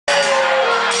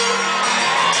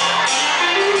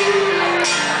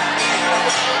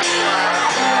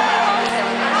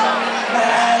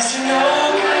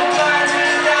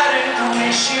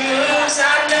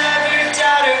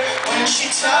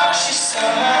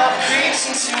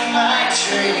into my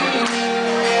dream.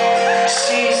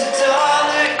 She's a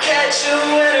dollar catch a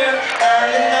winner. I'm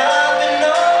in love and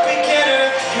no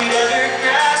beginner. You never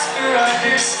grasp or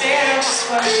understand just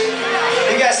what she.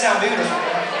 You guys sound beautiful.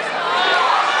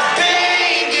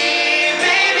 Baby,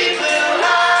 baby blue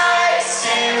eyes,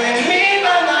 stay with me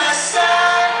by my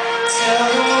side till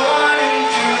the morning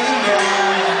through the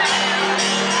night.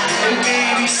 And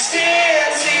baby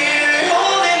stands here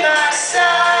holding my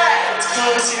side,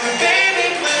 close your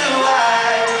baby blue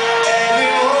eyes.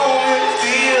 Every moment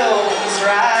feels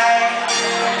right,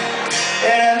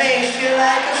 and I may feel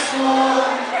like a fool,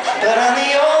 but I'm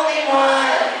the only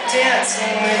one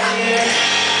dancing with you.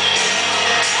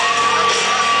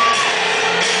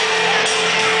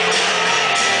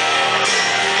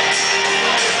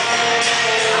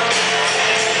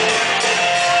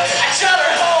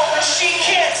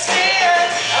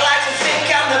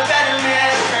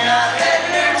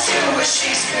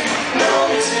 She's been known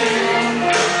to.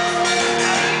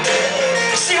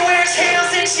 She wears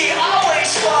heels and she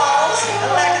always falls. I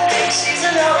like to think she's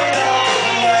a know-it-all.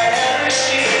 Whatever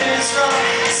she does wrong,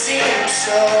 it seems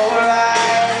so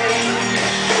right.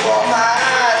 Well, my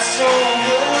eyes don't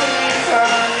believe her.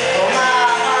 Well, my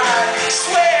heart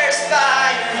swears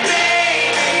by your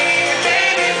baby,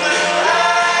 baby blue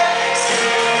eyes.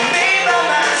 Stay with me by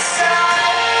my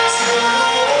side till the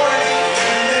morning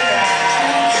through the night.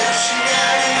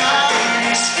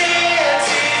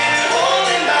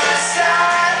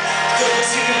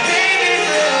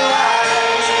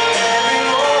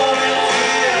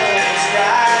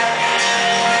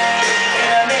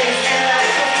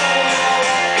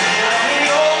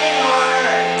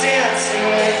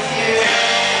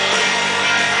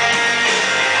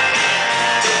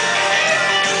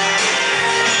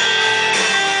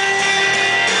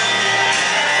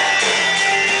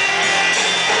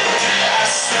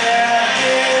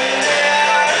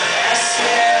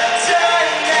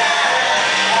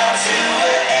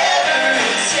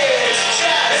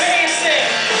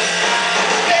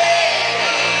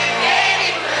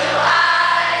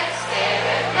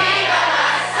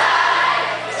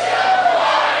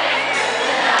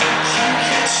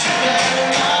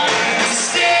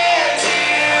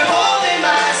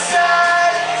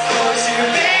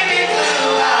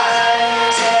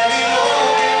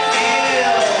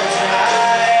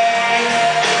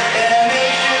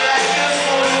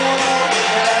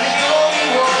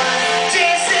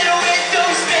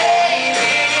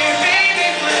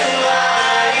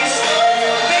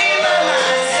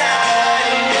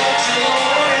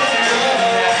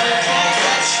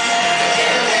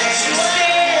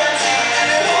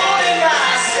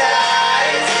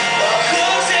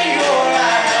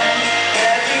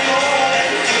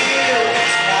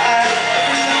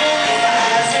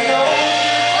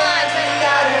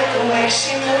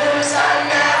 She moves, I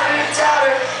never doubt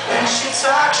her. When she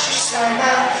talks, she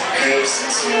somehow creeps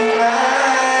into my